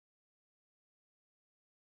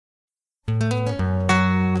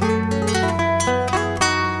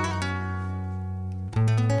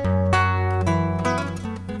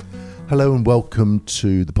Hello and welcome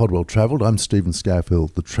to the Pod Well Travelled. I'm Stephen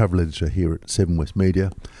Scaffield, the travel editor here at 7 West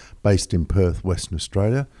Media, based in Perth, Western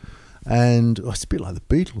Australia. And it's a bit like the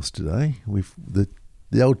Beatles today.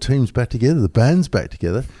 The old team's back together, the band's back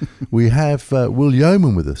together. We have Will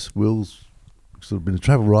Yeoman with us. Will's sort of been a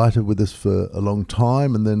travel writer with us for a long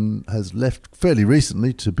time and then has left fairly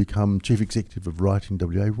recently to become Chief Executive of Writing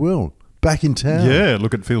WA. Will, back in town. Yeah,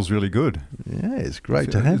 look, it feels really good. Yeah, it's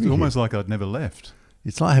great to have you. It's almost like I'd never left.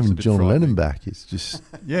 It's like having John Lennon back. It's just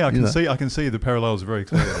I can see the parallels very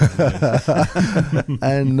clearly.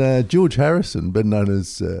 And George Harrison, better known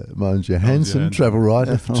as Mons Johansson, travel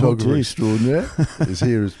writer, photographer extraordinaire, is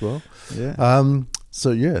here as well. Yeah. So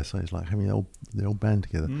it's like having the old band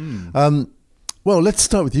together. Well, let's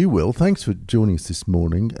start with you, Will. Thanks for joining us this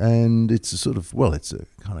morning. And it's a it's a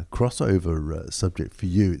kind of crossover subject for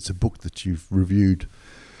you. It's a book that you've reviewed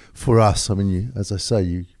for us. I mean, as I say,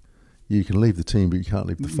 you can leave the team, but you can't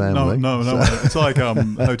leave the family. No. It's like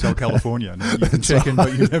Hotel California. You can check in,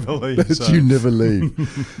 but you never leave. You never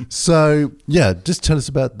leave. So, just tell us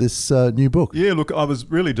about this new book. Yeah, look, I was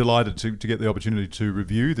really delighted to get the opportunity to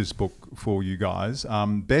review this book for you guys.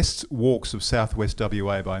 Best Walks of Southwest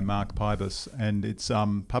WA by Mark Pybus, and it's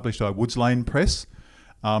published by Woods Lane Press.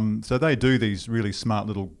 So they do these really smart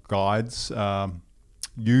little guides,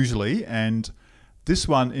 usually, and this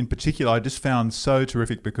one in particular I just found so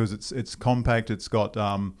terrific because it's compact. It's got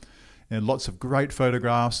lots of great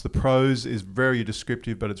photographs. The prose is very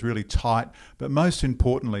descriptive, but it's really tight. But most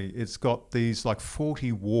importantly, it's got these like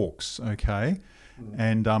 40 walks, okay?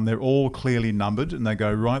 And they're all clearly numbered, and they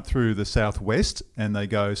go right through the southwest, and they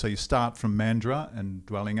go, so you start from Mandurah and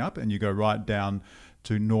dwelling up, and you go right down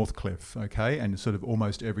to Northcliffe, okay? And sort of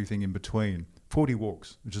almost everything in between. 40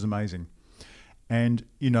 walks, which is amazing. And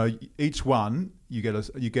each one you get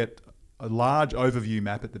a large overview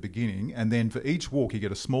map at the beginning, and then for each walk you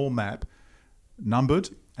get a small map numbered,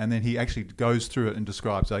 and then he actually goes through it and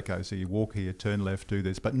describes, okay, so you walk here, turn left, do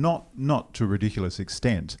this, but not to a ridiculous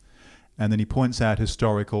extent. And then he points out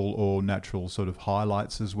historical or natural sort of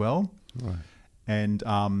highlights as well. Right. And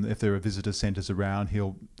if there are visitor centres around,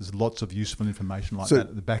 there's lots of useful information like that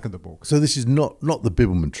at the back of the book. So this is not the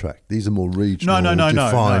Bibbulmun track. These are more regional,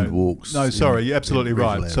 defined walks. No, sorry, you're absolutely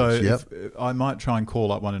right. So if I might try and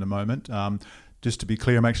call up one in a moment. Just to be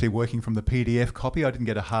clear, I'm actually working from the PDF copy. I didn't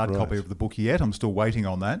get a hard copy of the book yet. I'm still waiting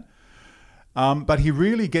on that. But he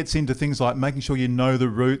really gets into things like making sure you know the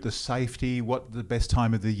route, the safety, what the best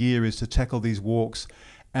time of the year is to tackle these walks,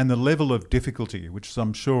 and the level of difficulty, which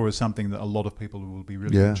I'm sure is something that a lot of people will be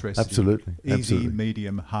really interested in. Easy,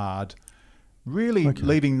 medium, hard. Really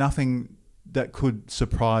leaving nothing that could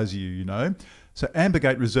surprise you, So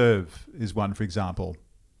Ambergate Reserve is one, for example.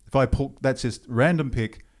 If I pull, that's just random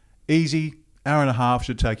pick, easy, hour and a half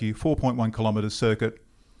should take you, 4.1 kilometres circuit,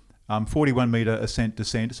 41 metre ascent,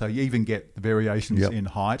 descent, so you even get the variations in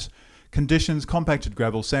height. Conditions, compacted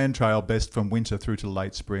gravel, sand trail, best from winter through to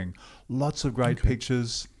late spring. Lots of great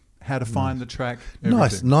pictures, how to find the track.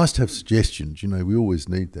 Everything. Nice to have suggestions. We always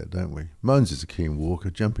need that, don't we? Mons is a keen walker.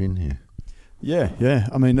 Jump in here. Yeah.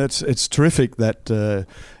 I mean, it's terrific that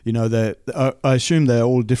I assume they're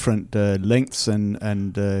all different lengths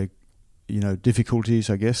and difficulties,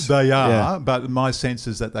 I guess. They are, but my sense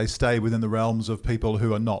is that they stay within the realms of people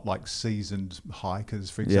who are not like seasoned hikers,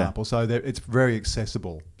 for example. So it's very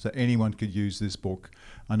accessible. So anyone could use this book.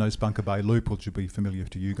 I know Spunker Bay Loop, which will be familiar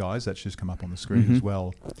to you guys. That's just come up on the screen as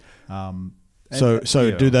well. Do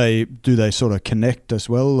they sort of connect as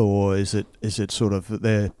well, or is it sort of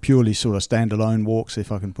they're purely sort of standalone walks,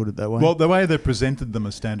 if I can put it that way? Well, the way they've presented them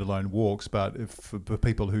as standalone walks, but for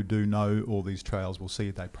people who do know all these trails will see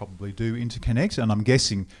they probably do interconnect, and I'm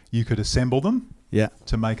guessing you could assemble them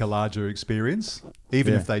to make a larger experience.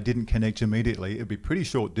 Even if they didn't connect immediately, it'd be pretty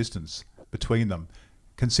short distance between them,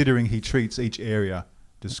 considering he treats each area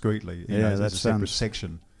discreetly as a separate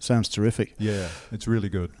section. Sounds terrific. Yeah, it's really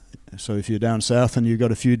good. So if you're down south and you've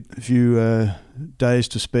got a few days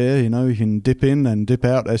to spare, you can dip in and dip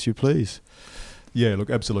out as you please. Yeah, look,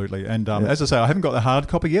 absolutely. And as I say, I haven't got the hard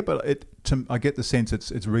copy yet, but I get the sense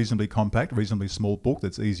it's reasonably compact, reasonably small book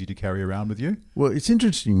that's easy to carry around with you. Well, it's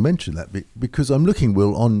interesting you mention that because I'm looking,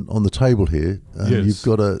 Will, on the table here. You've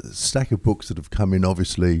got a stack of books that have come in,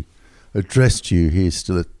 obviously addressed to you here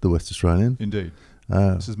still at the West Australian. Indeed.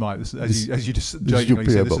 As you just jokingly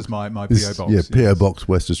said, this is my PO box. Yeah, PO box,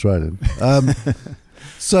 West Australian.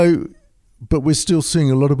 But we're still seeing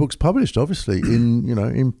a lot of books published, obviously,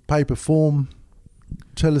 in paper form.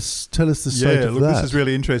 Tell us the state of that. This is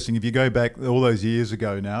really interesting. If you go back all those years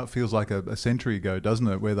ago now, it feels like a century ago, doesn't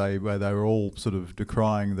it? Where they were all sort of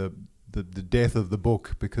decrying the the death of the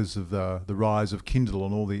book because of the rise of Kindle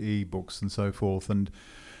and all the e-books and so forth, and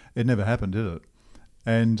it never happened, did it?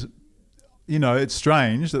 And it's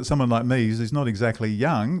strange that someone like me, who's not exactly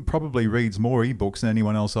young, probably reads more ebooks than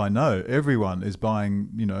anyone else I know. Everyone is buying,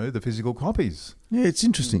 the physical copies. Yeah, it's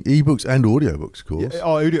interesting. Ebooks and audiobooks, of course.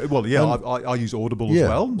 I use Audible as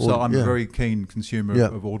well, so I'm a very keen consumer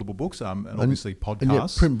of Audible books, and obviously podcasts. And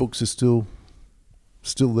yet print books are still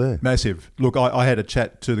there. Massive. Look, I had a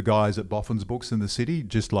chat to the guys at Boffin's Books in the city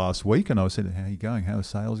just last week, and I said, "How are you going? How are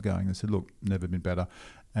sales going?" They said, "Look, never been better."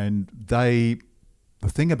 And the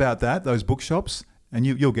thing about those bookshops, and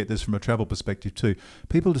you'll get this from a travel perspective too,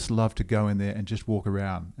 people just love to go in there and just walk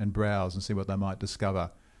around and browse and see what they might discover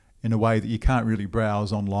in a way that you can't really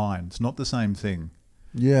browse online. It's not the same thing.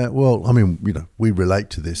 Yeah, well, I mean, we relate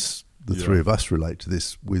to this, the three of us relate to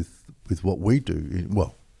this with what we do,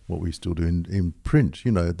 what we still do in print,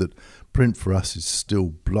 that print for us is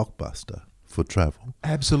still blockbuster for travel.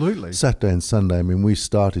 Absolutely. Saturday and Sunday, I mean, we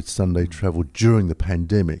started Sunday travel during the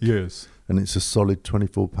pandemic. Yes. And it's a solid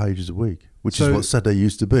 24 pages a week, which is what Saturday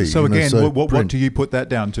used to be. So again, what do you put that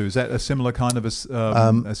down to? Is that a similar kind of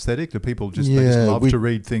aesthetic? Do people just love to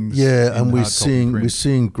read things? Yeah, and we're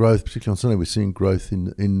seeing growth, particularly on Sunday. We're seeing growth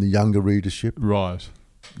in the younger readership. Right.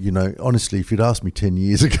 Honestly, if you'd asked me 10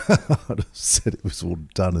 years ago, I'd have said it was all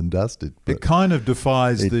done and dusted. It kind of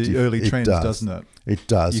defies the early trends, doesn't it? It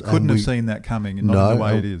does. You couldn't have seen that coming, and not in the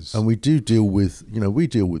way it is. And we do deal with,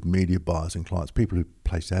 media buyers and clients, people who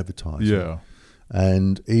place advertising. Yeah.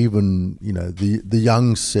 And even, the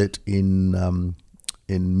young set in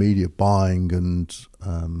media buying and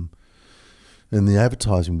in the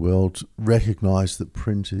advertising world recognise that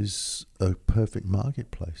print is a perfect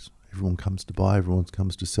marketplace. Everyone comes to buy, everyone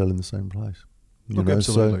comes to sell in the same place.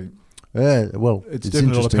 Absolutely. So, it's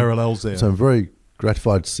definitely a lot of parallels there. So I'm very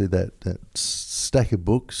gratified to see that stack of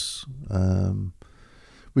books.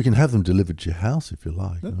 We can have them delivered to your house if you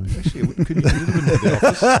like. Actually, could you deliver them to the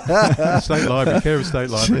office? State Library, care of State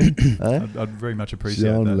Library. I'd very much appreciate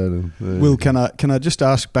that. Will, can I just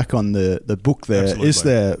ask back on the book there? Absolutely. Is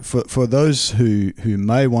there, for those who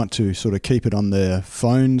may want to sort of keep it on their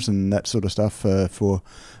phones and that sort of stuff for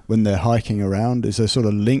when they're hiking around, is there sort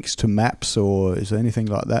of links to maps, or is there anything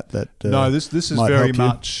like that? No, this is very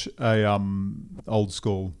much a old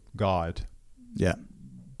school guide. Yeah.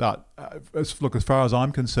 But as far as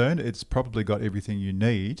I'm concerned, it's probably got everything you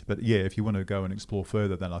need. But yeah, if you want to go and explore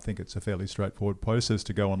further, then I think it's a fairly straightforward process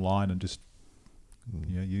to go online and just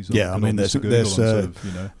use. Yeah, I mean, there's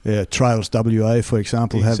Trails WA, for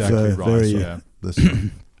example, exactly have very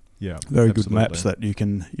very good absolutely. maps that you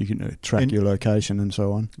can track your location and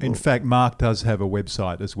so on. In fact, Mark does have a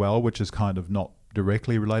website as well, which is kind of not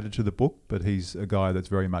directly related to the book, but he's a guy that's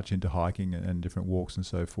very much into hiking and different walks and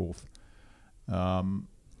so forth.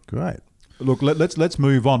 Great. Look, let's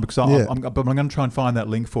move on, because I'm going to try and find that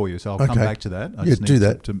link for you, so I'll come back to that. I just need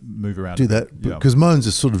to move around. Do that, because Moans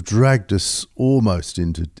has sort of dragged us almost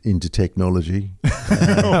into technology.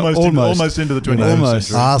 almost into the 21st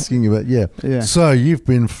century. Asking about, So you've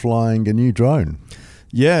been flying a new drone.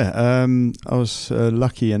 Yeah, I was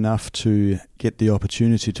lucky enough to get the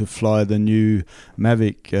opportunity to fly the new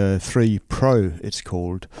Mavic 3 Pro, it's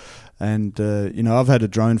called. And I've had a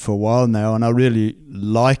drone for a while now, and I really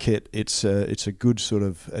like it. It's a good sort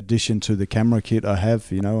of addition to the camera kit I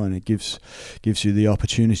have, and it gives you the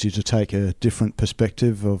opportunity to take a different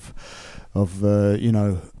perspective of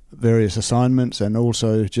various assignments, and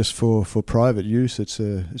also just for private use. It's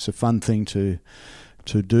a fun thing to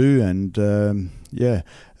do, and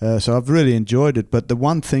so I've really enjoyed it. But the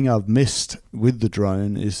one thing I've missed with the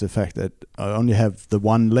drone is the fact that I only have the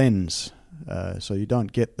one lens. So you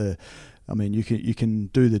don't get you can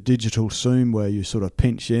do the digital zoom where you sort of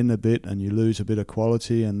pinch in a bit and you lose a bit of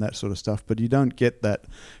quality and that sort of stuff, but you don't get that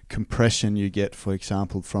compression you get, for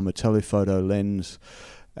example, from a telephoto lens.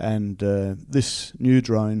 And this new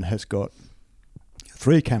drone has got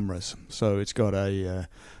 3 cameras. So it's got a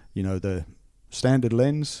the standard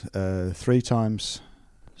lens, 3 times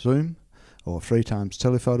zoom, or 3 times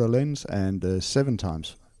telephoto lens, and 7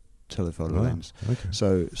 times telephoto lens. Okay.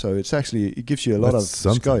 So it gives you a lot of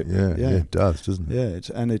scope. Yeah, it does, doesn't it? Yeah,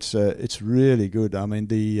 it's really good. I mean,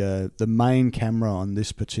 the main camera on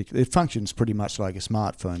this particular, it functions pretty much like a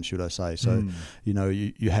smartphone, should I say? So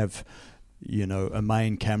you have a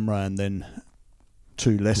main camera and then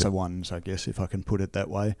 2 lesser ones, I guess, if I can put it that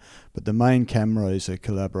way. But the main camera is a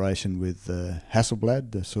collaboration with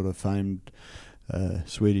Hasselblad, the sort of famed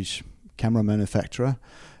Swedish camera manufacturer,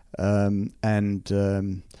 and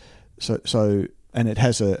it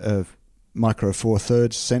has a micro four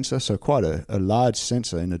thirds sensor, so quite a large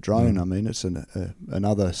sensor in a drone. I mean, it's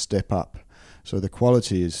another step up. So the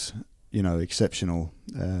quality is, exceptional,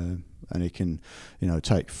 and it can,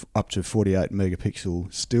 take up to 48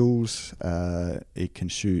 megapixel stills. It can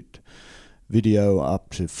shoot video up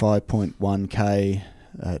to 5.1K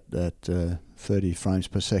at 30 frames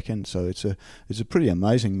per second. So it's a pretty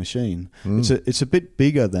amazing machine. It's a bit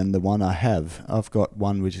bigger than the one I have. I've got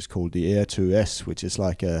one which is called the Air 2S, which is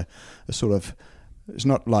like a sort of, it's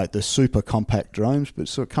not like the super compact drones, but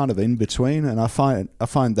sort of kind of in between. And I find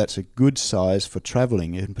that's a good size for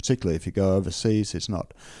traveling, in particular if you go overseas. It's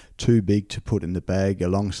not too big to put in the bag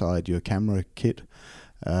alongside your camera kit.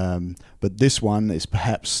 But this one is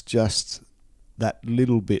perhaps just that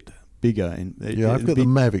little bit bigger. I've got the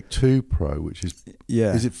Mavic 2 Pro, which is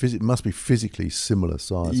it must be physically similar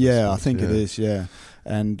size. Yeah, I think it is. Yeah,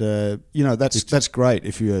 and that's great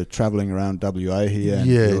if you're travelling around WA here. And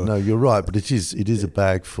you're right, but it is a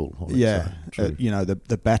bag full.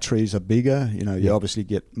 The batteries are bigger. You obviously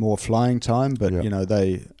get more flying time, but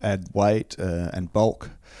they add weight and bulk.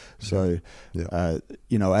 So,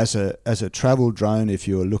 as a travel drone, if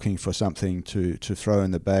you're looking for something to throw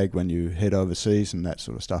in the bag when you head overseas and that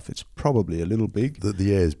sort of stuff, it's probably a little big.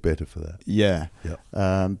 The Air is better for that. Yeah.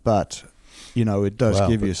 But it does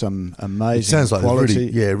give you some amazing. It sounds like quality.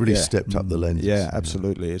 really stepped up the lenses. Yeah,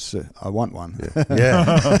 absolutely. It's I want one.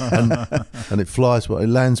 And it flies well. It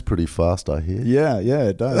lands pretty fast, I hear. Yeah,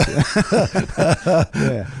 it does.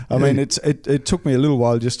 I mean, it took me a little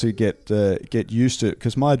while just to get used to it,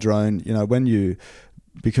 because my drone,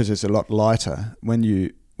 because it's a lot lighter, when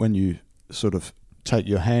you sort of take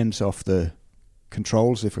your hands off the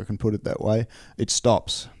controls, if I can put it that way, it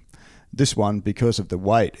stops. This one, because of the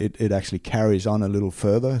weight, it actually carries on a little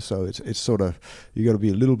further. So it's sort of, you got to be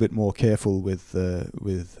a little bit more careful with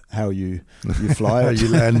how you fly how it. you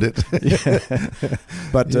land it.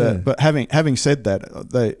 But having said that,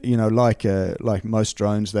 they like most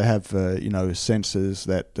drones, they have sensors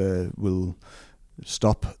that will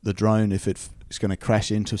stop the drone if it's going to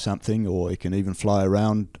crash into something, or it can even fly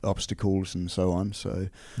around obstacles and so on. So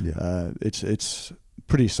it's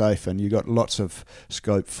pretty safe, and you got lots of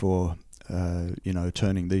scope for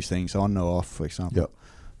turning these things on or off, for example.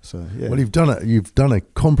 So well, you've done a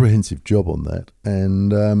comprehensive job on that,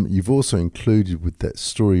 and you've also included with that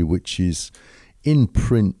story, which is in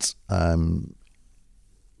print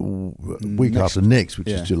week after next, which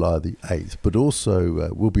is July the 8th, but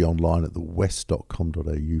also will be online at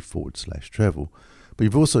thewest.com.au/travel. But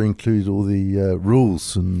you've also included all the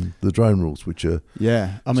rules and the drone rules, which are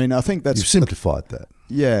I think that's you've simplified that.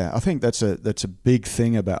 Yeah, I think that's a big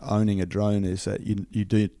thing about owning a drone, is that you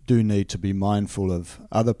do need to be mindful of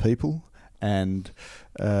other people, and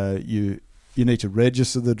you need to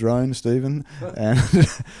register the drone, Stephen,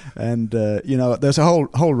 and there's a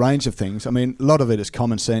whole range of things. I mean, a lot of it is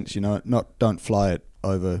common sense. Don't fly it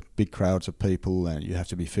over big crowds of people, and you have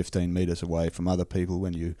to be 15 meters away from other people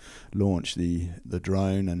when you launch the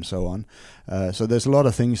drone, and so on. So there's a lot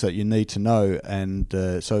of things that you need to know, and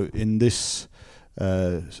so in this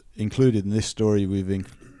included in this story, we've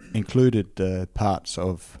included parts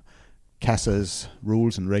of CASA's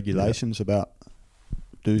rules and regulations about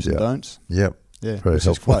do's and don'ts. Yep. Yeah, very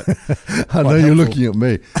helpful. Quite I know you're looking at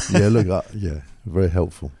me. Yeah, look, very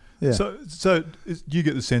helpful. Yeah. So you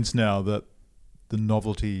get the sense now that the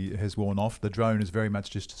novelty has worn off. The drone is very much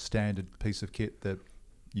just a standard piece of kit that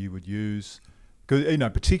you would use. Because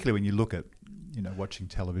particularly when you look at watching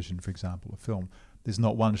television, for example, a film, there's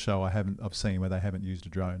not one show I've seen where they haven't used a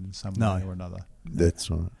drone in some way or another.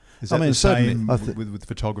 That's right. Is that the same with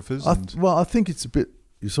photographers? I think it's a bit.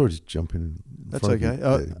 You're sorry to jump in. That's okay.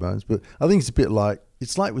 Bones, but I think it's a bit like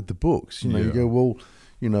with the books. You go, well,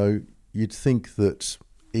 you'd think that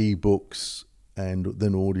e-books and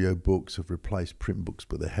then audio books have replaced print books,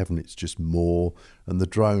 but they haven't. It's just more, and the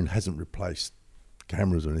drone hasn't replaced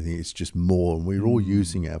cameras or anything. It's just more, and we're all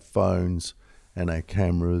using our phones and our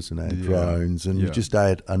cameras and our drones, and you just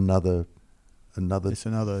add another it's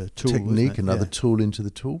another tool, technique, another tool into the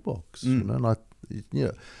toolbox. And I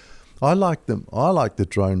like them. I like the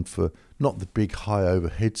drone for not the big high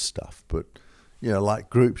overhead stuff, but like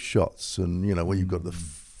group shots, and where you've got the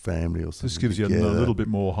family or something. This gives together. you a little bit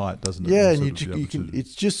more height, doesn't it? Yeah, and you can.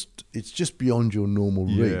 It's just beyond your normal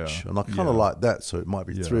reach, and I kind of like that. So it might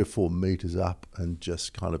be 3 or 4 meters up and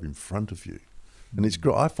just kind of in front of you. And it's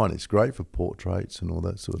great. I find it's great for portraits and all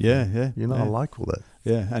that sort of thing. I like all that.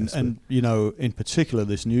 Yeah, and in particular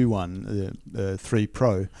this new one, the 3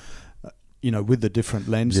 Pro, with the different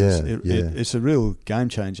lenses, Yeah, it's a real game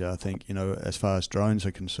changer, I think, as far as drones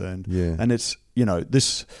are concerned. Yeah. And it's,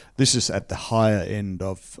 this is at the higher end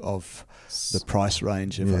of the price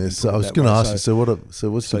range. If I can So put I it was that going to way. ask you. So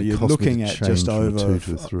what's So it you're cost me looking to at change just from a 2 over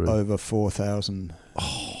to a 3? over 4,000.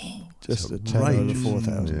 Just a tad over outrageous.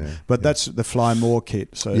 4,000. Yeah, But that's the Fly More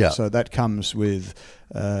kit. So so that comes with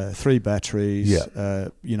 3 batteries. Yeah.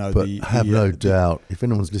 But have no doubt, if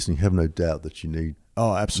anyone's listening, have no doubt that you need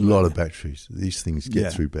absolutely a lot of batteries. These things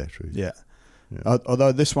get through batteries. Yeah.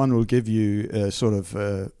 Although this one will give you sort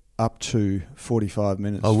of up to 45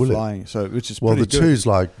 minutes flying, so which is pretty good. Well, the 2's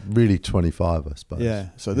like really 25, I suppose. Yeah,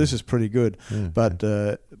 so this is pretty good. Yeah, but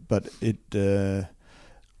it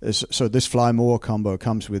so this Fly More combo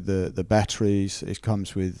comes with the batteries. It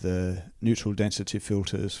comes with neutral density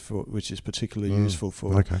filters, which is particularly useful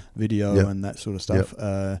for video and that sort of stuff.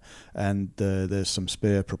 And there's some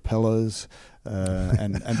spare propellers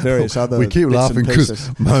and various other. We keep bits laughing and because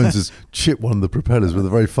pieces. Moans has chipped one of the propellers with a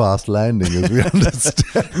very fast landing, as we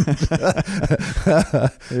understand.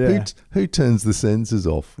 Who turns the sensors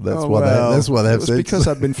off? That's why they have it was sensors. because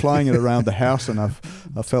I'd been flying it around the house and I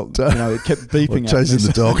felt it kept beeping at me. Chasing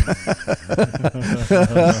the dog.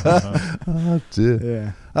 Oh dear.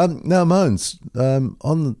 Yeah. Now, Moans,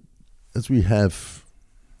 as we have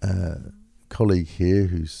a colleague here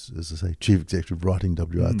who's, as I say, Chief Executive of Writing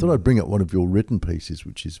WA, I thought I'd bring up one of your written pieces,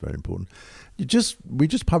 which is very important. We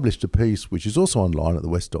just published a piece which is also online at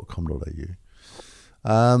thewest.com.au.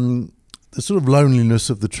 The sort of loneliness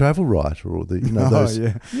of the travel writer, or the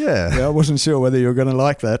I wasn't sure whether you were going to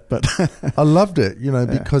like that, but I loved it,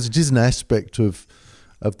 because it is an aspect of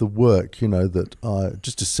the work, that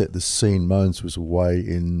just to set the scene. Moans was away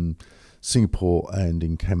in Singapore and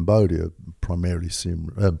in Cambodia, primarily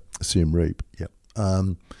Siem Reap,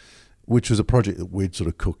 which was a project that we'd sort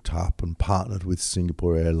of cooked up and partnered with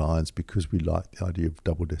Singapore Airlines because we liked the idea of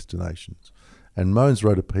double destinations. And Moans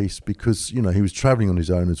wrote a piece because, he was travelling on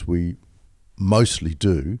his own, as we mostly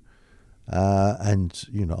do. And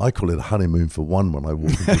I call it a honeymoon for one when I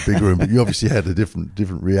walk into a big room, but you obviously had a different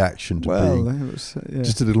reaction to being it was,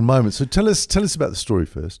 just a little moment. So tell us about the story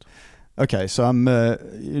first. Okay, so I'm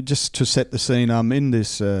just to set the scene. I'm in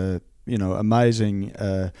this amazing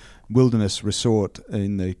wilderness resort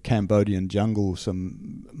in the Cambodian jungle,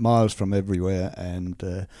 some miles from everywhere,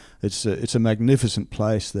 and it's a magnificent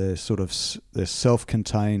place. They're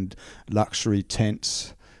self-contained luxury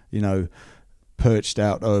tents, perched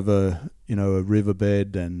out over a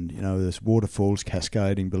riverbed, and there's waterfalls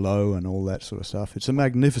cascading below and all that sort of stuff. It's a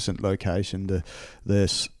magnificent location.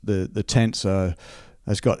 The tents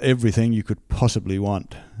has got everything you could possibly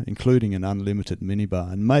want, including an unlimited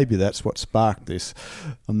minibar, and maybe that's what sparked this.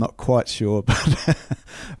 I'm not quite sure,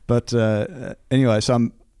 but anyway, so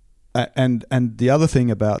and the other thing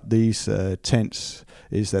about these tents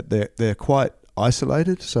is that they're quite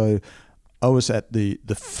isolated. So I was at the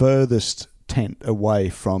furthest tent away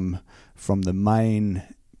from the main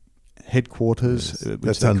headquarters. Yes,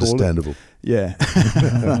 that's understandable. Yeah,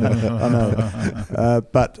 I know.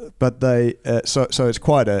 But they so it's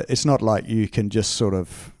quite it's not like you can just sort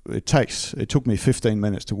of. It took me 15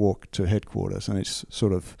 minutes to walk to headquarters, and it's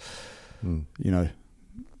sort of,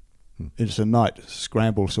 it's a night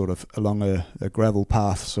scramble sort of along a gravel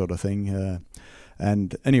path sort of thing.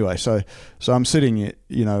 And anyway, so I'm sitting,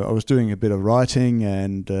 I was doing a bit of writing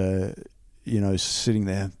and, sitting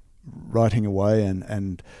there writing away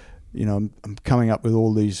and I'm coming up with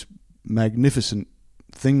all these magnificent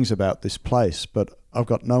things about this place, but I've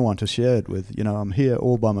got no one to share it with. I'm here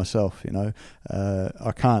all by myself.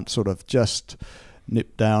 I can't sort of just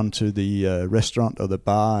nip down to the restaurant or the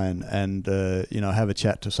bar and have a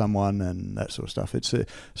chat to someone and that sort of stuff.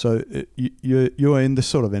 You're in this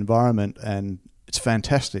sort of environment, and it's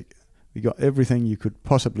fantastic. You got everything you could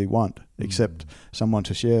possibly want, except someone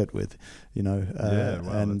to share it with.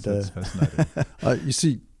 That's fascinating. You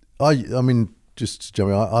see, I mean, just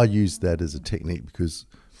Jeremy, I use that as a technique because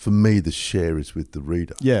for me the share is with the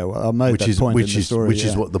reader. Yeah, well, I made that point in the story. Which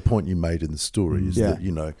is what the point you made in the story is that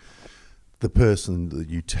the person that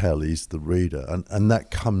you tell is the reader, and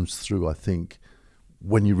that comes through, I think,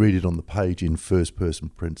 when you read it on the page in first person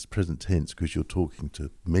present tense, because you're talking to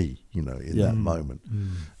me, in that moment.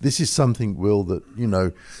 This is something, Will, that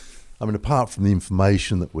apart from the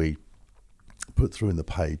information that we put through in the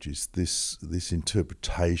pages, this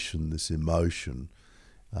interpretation, this emotion,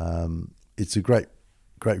 it's a great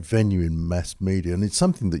venue in mass media, and it's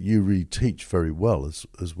something that you really teach very well as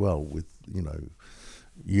well with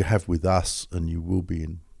you have with us, and you will be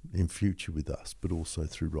in future with us, but also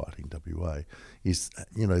through Writing WA, is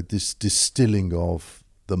this distilling of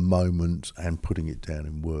the moment and putting it down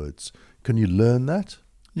in words, Can you learn that?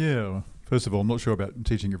 Yeah. First of all, I'm not sure about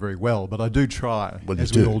teaching it very well, but I do try, Well,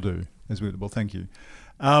 as you we do. all do. Well, thank you.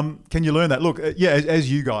 Can you learn that? Look,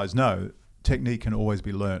 as you guys know, technique can always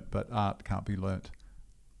be learnt, but art can't be learnt.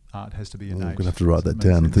 Art has to be innate. I'm going to have to write Does that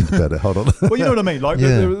make down and sense? think about it. Hold on. Well, you know what I mean. Like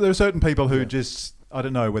Yeah. there are certain people who just, I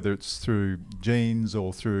don't know whether it's through genes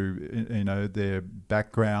or through their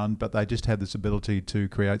background, but they just have this ability to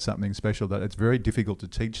create something special that it's very difficult to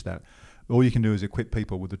teach that. All you can do is equip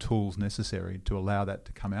people with the tools necessary to allow that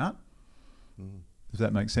to come out. Does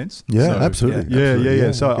that make sense? Yeah, absolutely. Yeah.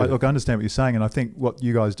 Absolutely. So I get it. I understand what you're saying, and I think what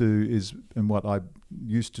you guys do is, and what I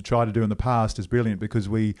used to try to do in the past is brilliant, because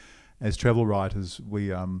we, as travel writers,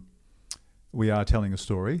 we are telling a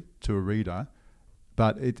story to a reader,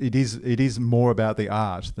 but it is more about the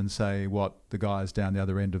art than, say, what the guys down the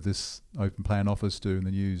other end of this open plan office do in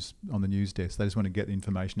the news, on the news desk. They just want to get the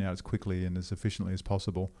information out as quickly and as efficiently as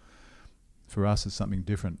possible. For us, it's something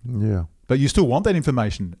different. Yeah. But you still want that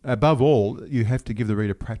information. Above all, you have to give the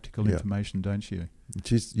reader practical Yeah. information, don't you?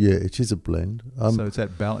 It is a blend. So it's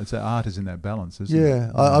that balance. It's that art is in that balance, isn't it?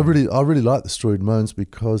 Yeah, I really like the story of Moans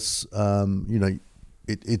because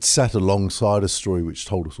it sat alongside a story which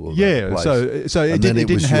told us all about the Yeah, place. so it And then didn't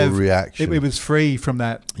it was your have reaction. It was free from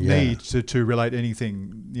that Yeah. need to relate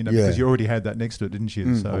anything, Yeah. because you already had that next to it, didn't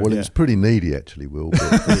you? So Well, it was pretty needy, actually, Will.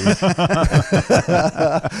 But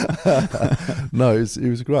no, it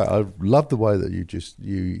was great. I loved the way that you just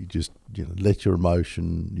let your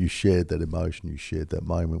emotion. You shared that emotion. You shared that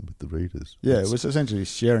moment with the readers. Yeah, It's- it was essentially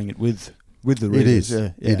sharing it with the It readers. is.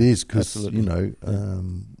 Yeah, It is because absolutely.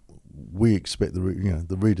 we expect the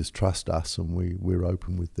readers trust us, and we're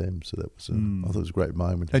open with them. So that was I thought it was a great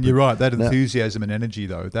moment. And you're right, that Now- enthusiasm and energy,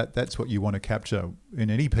 though, that's what you want to capture in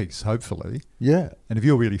any piece, hopefully. Yeah, And if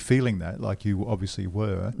you're really feeling that, like you obviously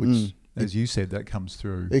were, Mm. as you said, that comes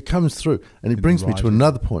through. it comes through, and In it the brings me to writing.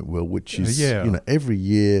 another point, Will, which is Yeah. every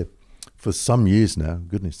year for some years now.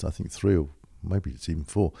 Goodness, I think 3 or maybe it's even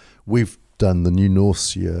 4. We've done the New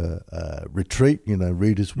Norcia retreat,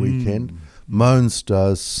 Readers Weekend. Moans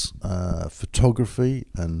does photography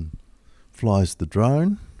and flies the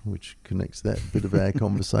drone, which connects that bit of our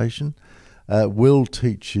conversation. Will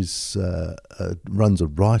teaches, runs a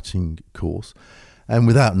writing course, and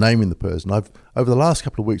without naming the person, over the last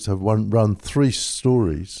couple of weeks I've run 3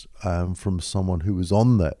 stories from someone who was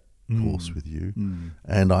on that course with you,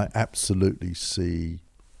 and I absolutely see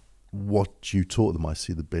what you taught them. I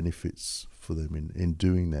see the benefits for them in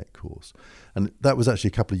doing that course, and that was actually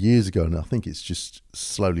a couple of years ago, and I think it's just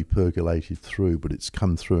slowly percolated through, but it's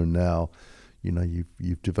come through, and now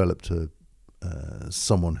you've developed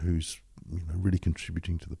someone who's really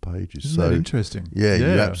contributing to the pages. Isn't so that interesting? yeah, you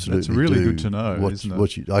absolutely that's really do. good to know, isn't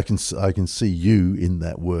it? I can see you in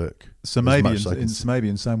that work. So as maybe much as I can see. maybe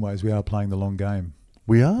in some ways we are playing the long game.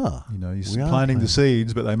 We are. You're We are planting the playing.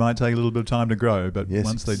 seeds, but they might take a little bit of time to grow. But Yes,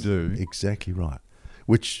 once they do, exactly right.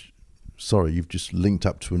 Which, sorry, you've just linked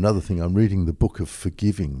up to another thing. I'm reading the book of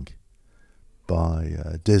Forgiving by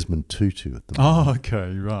Desmond Tutu at the moment. oh,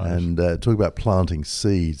 okay, right. And talking about planting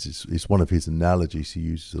seeds is one of his analogies he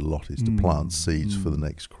uses a lot, is to plant seeds for the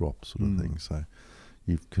next crop, sort of thing. So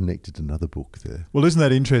you've connected another book there. Well, isn't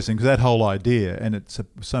that interesting? Because that whole idea, and it's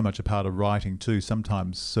so much a part of writing too.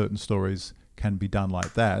 Sometimes certain stories can be done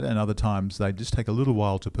like that, and other times they just take a little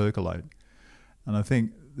while to percolate. And I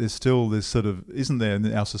think there's still this sort of, isn't there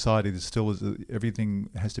in our society, there's still everything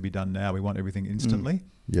has to be done now. We want everything instantly.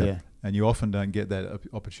 Yeah. And you often don't get that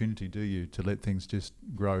opportunity, do you, to let things just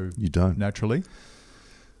grow You don't. naturally?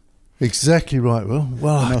 Exactly right. And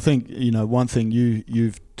I think one thing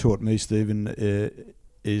you've taught me, Stephen,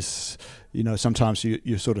 is sometimes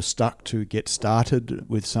you're sort of stuck to get started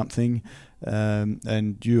with something,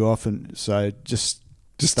 and you often say just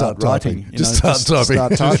start writing. typing. Just start typing.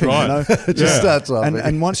 Start typing. right. Just start typing.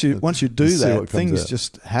 And once you do See what that, comes things out.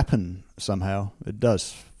 just happen somehow. It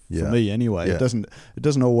does. Yeah. For me, anyway, Yeah. it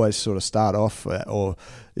doesn't always sort of start off or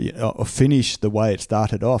finish the way it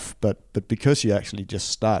started off, but because you actually just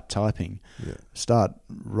start typing, start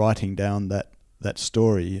writing down that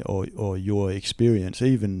story or your experience,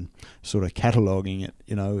 even sort of cataloguing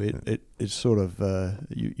it, it's sort of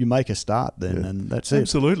you make a start then, and that's it.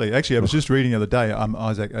 Absolutely. Actually, I was just reading the other day,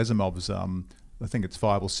 Isaac Asimov's, I think it's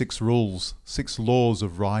 5 or 6 rules, 6 laws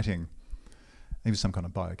of writing. He was some kind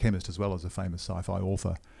of biochemist as well as a famous sci-fi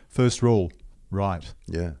author. First rule, write.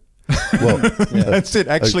 Yeah. Well, That's it,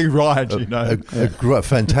 actually write, a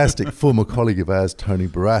fantastic former colleague of ours, Tony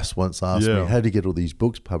Barras, once asked Yeah. me, how do you get all these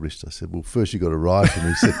books published? I said, well, first you've got to write. And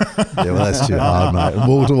he said, yeah, well, that's too hard, mate.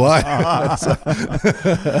 And walked away.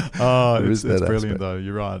 Oh, There it's is that brilliant aspect. though.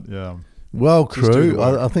 You're right, yeah. Well, Just do the crew,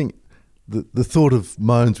 work. I think the thought of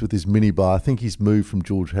Moans with his minibar, I think he's moved from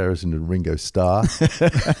George Harrison to Ringo Starr.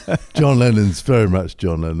 John Lennon's very much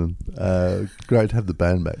John Lennon. Great to have the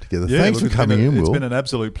band back together. Yeah, Thanks look, for coming in, Will. It's been an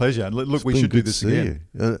absolute pleasure. And look, we Been should do good this to see again.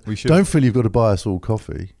 you. We should. Don't feel you've got to buy us all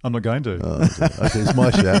coffee. I'm not going to. Okay, it's my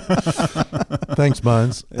shout. Thanks,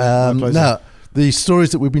 Moans. My pleasure. Now, the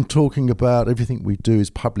stories that we've been talking about, everything we do is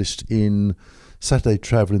published in Saturday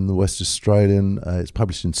Travel in the West Australian. It's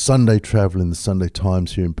published in Sunday Travel in the Sunday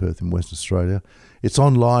Times here in Perth in Western Australia. It's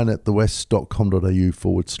online at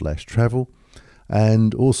thewest.com.au/travel.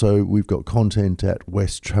 And also we've got content at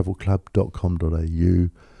westtravelclub.com.au.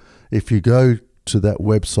 If you go to that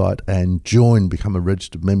website and become a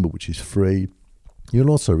registered member, which is free, you'll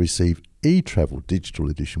also receive eTravel Digital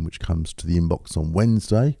Edition, which comes to the inbox on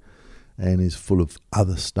Wednesday and is full of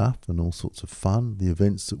other stuff and all sorts of fun. The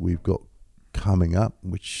events that we've got coming up,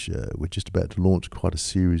 which we're just about to launch quite a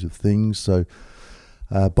series of things. So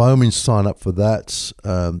by all means sign up for that.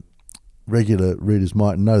 Regular readers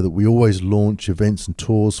might know that we always launch events and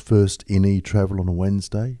tours first in eTravel on a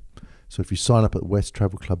Wednesday. So if you sign up at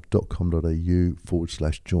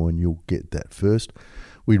westtravelclub.com.au/join, you'll get that first.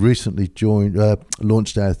 We recently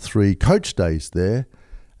launched our 3 coach days there,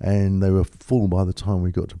 and they were full by the time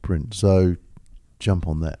we got to print. So jump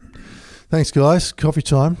on that. Thanks, guys. Coffee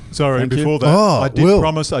time. Sorry, Thank before you. that, Oh, I did Will.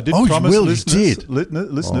 promise. Will, listeners, you did.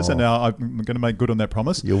 listeners, and now I'm going to make good on that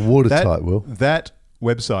promise. You're watertight, Will. That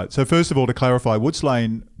website. So first of all, to clarify, Woods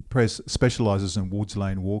Lane Press specialises in Woods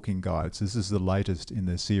Lane walking guides. This is the latest in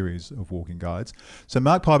their series of walking guides. So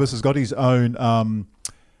Mark Pybus has got his own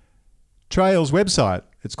trails website.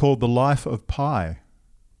 It's called The Life of Pi.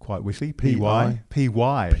 Quite wishly. P-Y.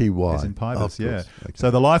 P-Y. P-Y. As in Pybus, Of yeah. course. Okay.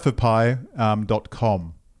 So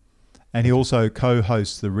thelifeofpi.com. And he also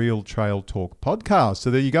co-hosts the Real Trail Talk podcast.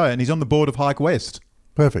 So there you go. And he's on the board of Hike West.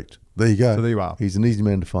 Perfect. There you go. So there you are. He's an easy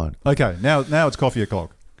man to find. Okay, now it's coffee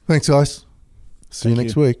o'clock. Thanks, guys. See you Thank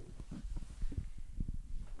next you. week.